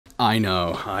I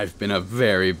know, I've been a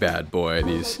very bad boy.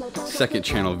 These second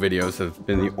channel videos have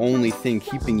been the only thing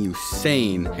keeping you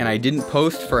sane. And I didn't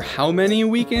post for how many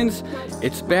weekends?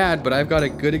 It's bad, but I've got a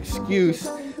good excuse.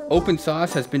 Open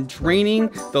sauce has been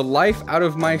draining the life out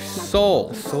of my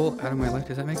soul. Soul out of my life,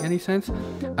 does that make any sense?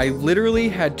 I literally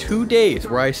had 2 days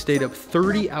where I stayed up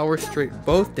 30 hours straight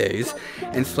both days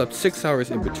and slept 6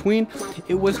 hours in between.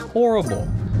 It was horrible.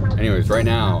 Anyways, right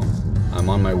now,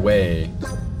 I'm on my way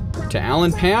to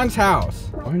Alan Pan's house.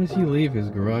 Why does he leave his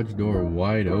garage door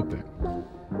wide open?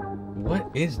 What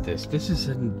is this? This is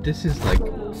like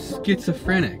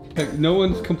schizophrenic. Like, no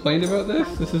one's complained about this?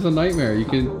 This is a nightmare. You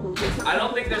can... I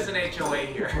don't think there's an HOA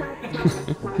here.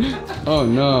 Oh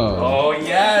no. Oh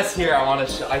yes, here, I want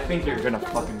to show. I think you're gonna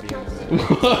fucking be in this.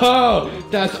 Whoa,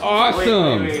 that's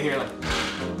awesome. Wait, here, like.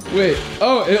 Wait,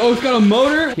 it's got a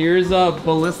motor? Here's a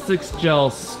ballistics gel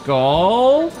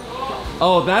skull.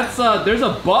 Oh, that's there's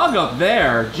a bug up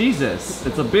there. Jesus,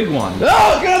 it's a big one.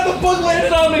 Oh god, the bug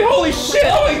landed on me. Holy shit.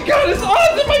 Oh my god, it's in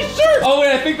my shirt. Oh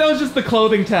wait, I think that was just the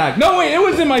clothing tag. No wait, it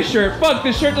was in my shirt. Fuck,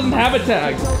 this shirt doesn't have a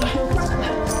tag.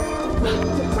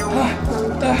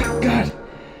 God.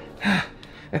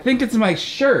 I think it's my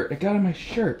shirt. It got in my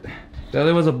shirt.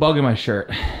 There was a bug in my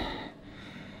shirt.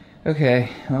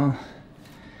 Okay, well,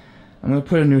 I'm gonna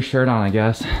put a new shirt on, I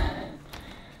guess.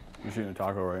 I'm shooting a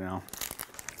taco right now.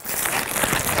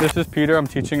 This is Peter. I'm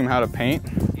teaching him how to paint.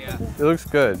 Yeah. It looks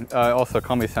good. Also,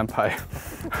 call me senpai.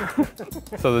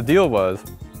 So the deal was,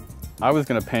 I was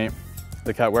gonna paint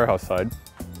the Cat Warehouse side.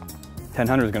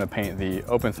 1000 was gonna paint the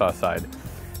Open Sauce side.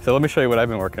 So let me show you what I've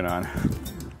been working on.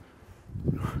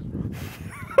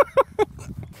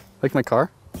 Like my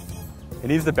car? It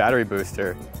needs the battery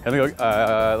booster. Let me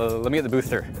go. Let me get the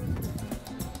booster.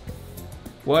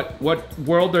 What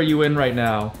world are you in right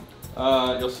now?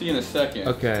 You'll see in a second.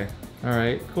 Okay. All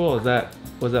right. Cool. Was that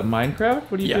Minecraft?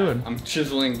 What are you doing? I'm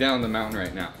chiseling down the mountain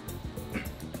right now.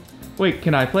 Wait,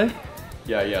 can I play?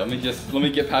 Yeah. Let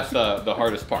me get past the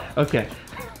hardest part. Okay.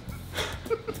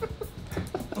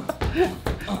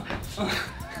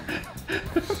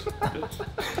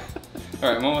 All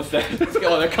right, I'm almost there. Let's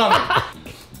go. They're coming.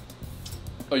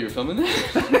 Oh, you're filming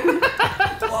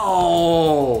that?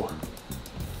 Whoa.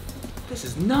 This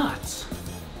is nuts.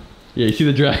 Yeah, you see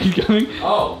the drag coming?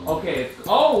 Oh, okay.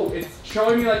 It's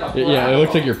showing me like a Yeah, it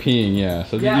looks like you're peeing, yeah.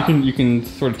 So yeah. you can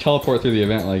sort of teleport through the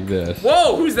event like this.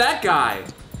 Whoa, who's that guy?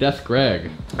 That's Greg.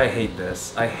 I hate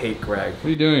this. I hate Greg. What are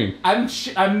you doing?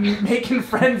 I'm making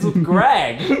friends with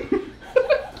Greg.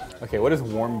 Okay, what is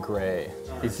warm gray?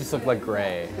 These just look like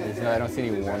gray. I don't see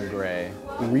any warm gray.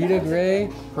 Rita gray,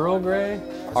 pearl gray,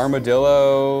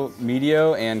 armadillo,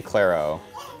 medio, and claro.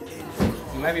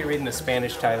 You might be reading the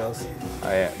Spanish titles. Oh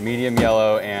yeah, medium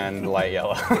yellow and light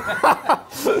yellow.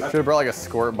 Should have brought like a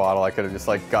squirt bottle. I could have just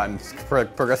like gotten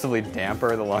progressively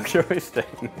damper the longer we stayed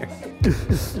there.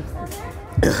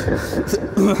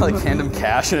 Like hand him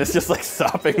cash and it's just like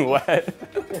sopping wet.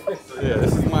 Yeah,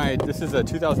 this is a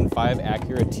 2005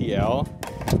 Acura TL.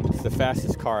 It's the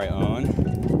fastest car I own.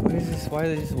 What is this? Why are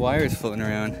there just wires floating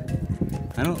around?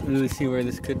 I don't really see where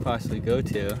this could possibly go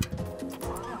to.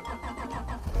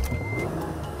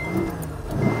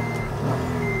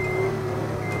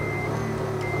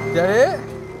 Is that it?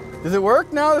 Does it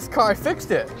work now? This car, I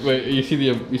fixed it. Wait, you see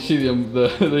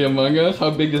the Among Us? How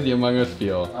big does the Among Us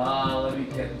feel? Let me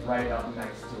get right up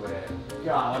next to it.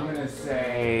 God, I'm gonna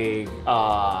say,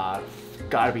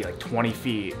 gotta be like 20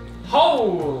 feet.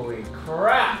 Holy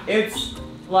crap! It's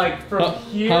like from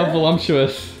here. How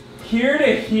voluptuous. Here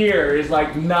to here is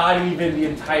like not even the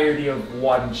entirety of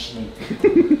one cheek.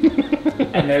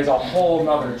 And there's a whole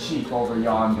nother cheek over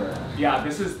yonder. Yeah,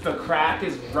 the crack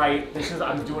is right.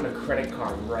 I'm doing a credit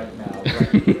card right now.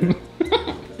 Right.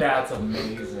 That's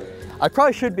amazing. I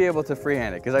probably should be able to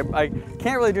freehand it, because I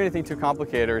can't really do anything too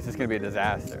complicated or it's just gonna be a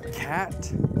disaster.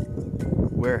 Cat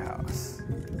Warehouse.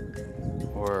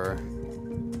 Or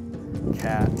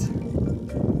Cat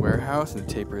Warehouse, and it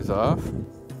tapers off.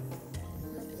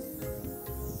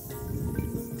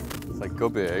 It's like, go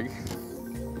big.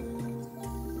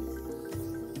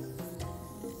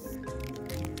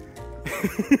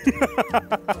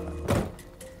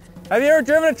 Have you ever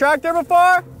driven a tractor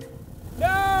before?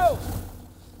 No!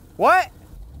 What?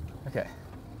 Okay.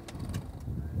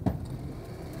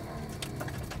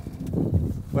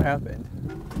 What happened?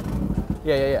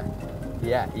 Yeah.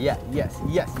 Yes!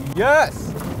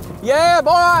 Yeah,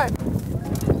 boy!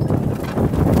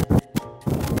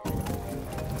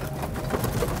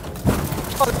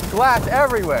 Oh, there's glass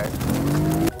everywhere.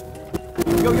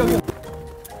 Yo.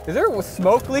 Is there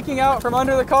smoke leaking out from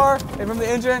under the car and from the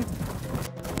engine?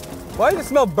 Why does it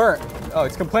smell burnt? Oh,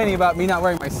 it's complaining about me not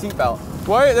wearing my seatbelt.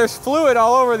 Why? There's fluid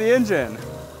all over the engine.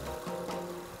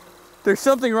 There's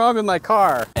something wrong with my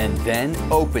car. And then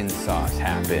open sauce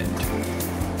happened.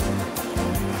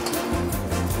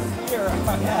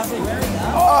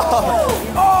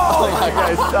 Oh my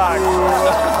God, it sucks.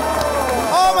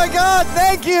 Oh my God,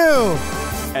 thank you!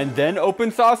 And then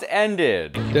open sauce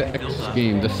ended. The X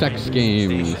game, the sex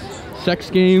games. Sex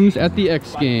games at the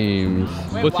X Games.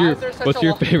 What's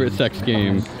your favorite sex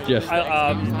game? Yes.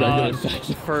 Regular sex.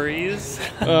 Furries.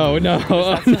 Oh no,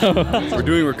 no. We're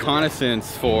doing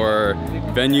reconnaissance for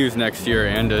venues next year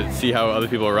and to see how other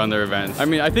people run their events. I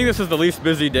mean, I think this is the least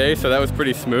busy day, so that was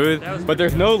pretty smooth. But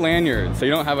there's no lanyard, so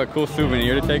you don't have a cool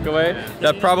souvenir to take away.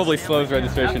 That probably slows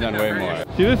registration down way more.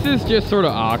 See, this is just sort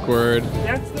of awkward.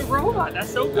 That's the robot. That's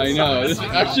so I know. This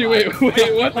actually, wait, what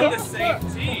the fuck?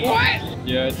 What?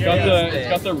 Yeah, it's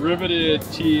got the riveted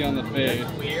T on the face.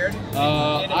 That's weird.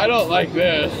 I don't like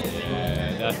this.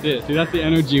 Yeah, that's it. See, that's the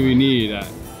energy we need at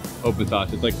open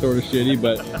sauce. It's like sort of shitty,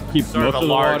 but keeps most of the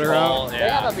water out.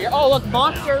 Yeah. Oh, look,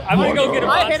 Monster. I'm gonna go get a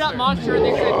Monster. I hit up Monster and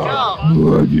they said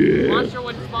no. Yeah. Monster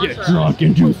wouldn't sponsor Get drunk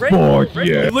and do sports,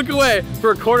 yeah. Look away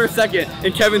for a quarter second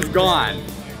and Kevin's gone.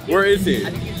 Where is he?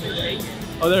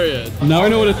 Oh, there he is. Now I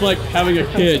know what it's like having a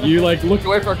kid. You like look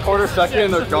away for a quarter second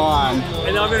and they're gone.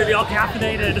 And now I'm gonna be all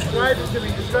caffeinated. Describe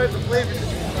the flavor.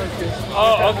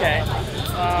 Oh, okay.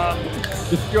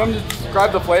 You want me to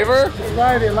describe the flavor?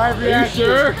 Describe it, live Are you reaction.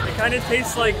 sure? It kind of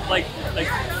tastes like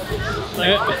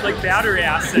battery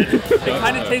acid. It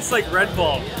kind of tastes like Red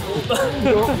Bull.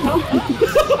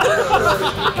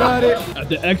 Got it. At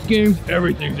the X Games,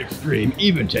 everything's extreme,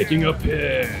 even taking a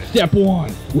piss. Step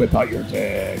 1, whip out your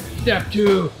dick. Step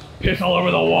 2, piss all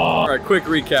over the wall. All right, quick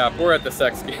recap. We're at the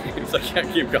Sex Games. I can't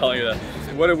keep calling it that.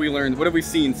 What have we learned? What have we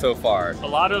seen so far? A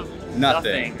lot of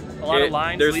nothing. A lot of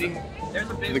lines leading. There's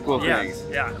a big the cool things.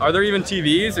 Yeah. Are there even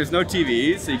TVs? There's no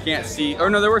TVs, so you can't see. Or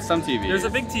no, there were some TVs. There's a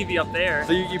big TV up there.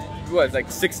 So you what? It's like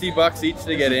 $60 each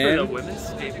to get in. For the women's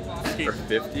skating. For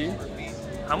 50?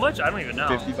 How much? I don't even know.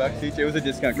 $50 each. It was a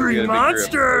discount. Free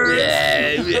monsters.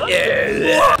 Yeah.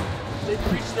 They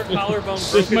reached their collarbone.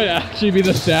 This might actually be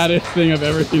the saddest thing I've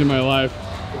ever seen in my life.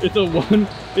 It's the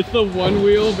one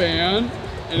wheel van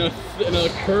and a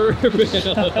curb and a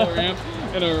little ramp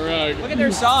and a rug. Look at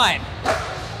their sign.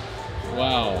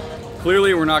 Wow.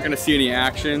 Clearly we're not going to see any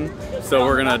action, so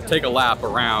we're going to take a lap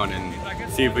around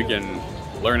and see if we can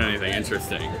learn anything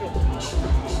interesting.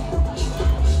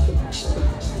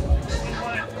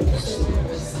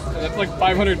 That's like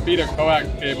 500 feet of coax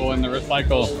cable in the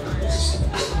recycle.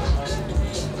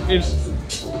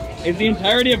 Is the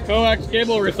entirety of coax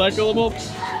cable recyclable?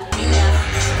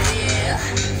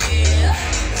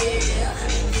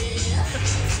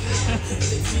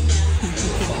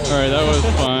 All right, that was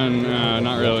fun.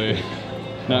 Not really.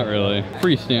 Not really.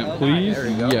 Free stamp, please.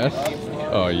 Yes.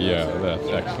 Oh yeah, that's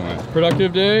excellent.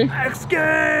 Productive day. X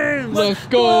Games. Let's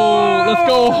go. Let's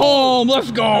go home.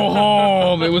 Let's go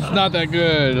home. It was not that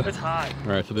good. It's hot.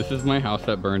 All right, so this is my house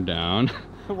that burned down.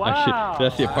 Wow. Actually,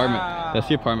 that's the apartment. That's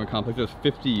the apartment complex. There's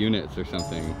 50 units or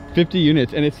something. 50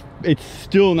 units, and it's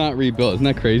still not rebuilt. Isn't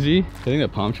that crazy? I think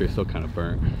that palm tree is still kind of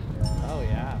burnt. Oh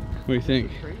yeah. What do you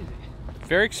think?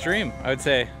 Very extreme, I would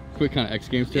say. Quick kind of X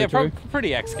Games territory? Yeah,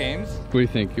 pretty X Games. What do you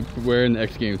think? Where in the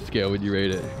X Games scale would you rate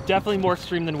it? Definitely more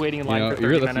extreme than waiting in line for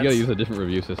 30 minutes. You gotta use a different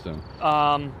review system.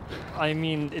 I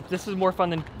mean, this is more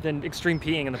fun than extreme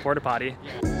peeing in the porta potty.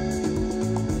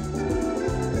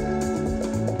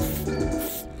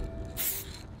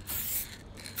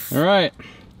 All right,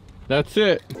 that's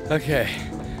it. Okay,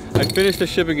 I finished the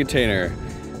shipping container.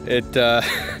 It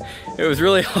it was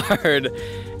really hard,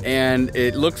 and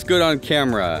it looks good on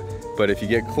camera, but if you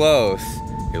get close,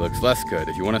 it looks less good.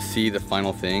 If you want to see the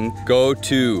final thing, go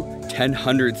to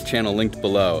 1000's channel linked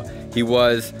below. He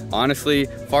was honestly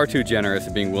far too generous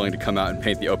in being willing to come out and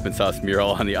paint the open sauce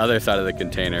mural on the other side of the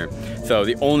container. So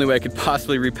the only way I could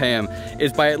possibly repay him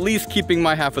is by at least keeping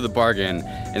my half of the bargain,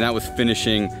 and that was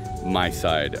finishing my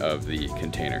side of the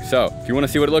container. So if you want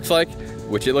to see what it looks like,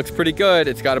 which it looks pretty good,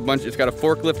 it's got a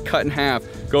forklift cut in half,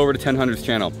 go over to 1000's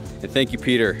channel. And thank you,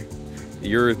 Peter.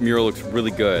 Your mural looks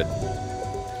really good.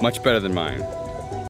 Much better than mine.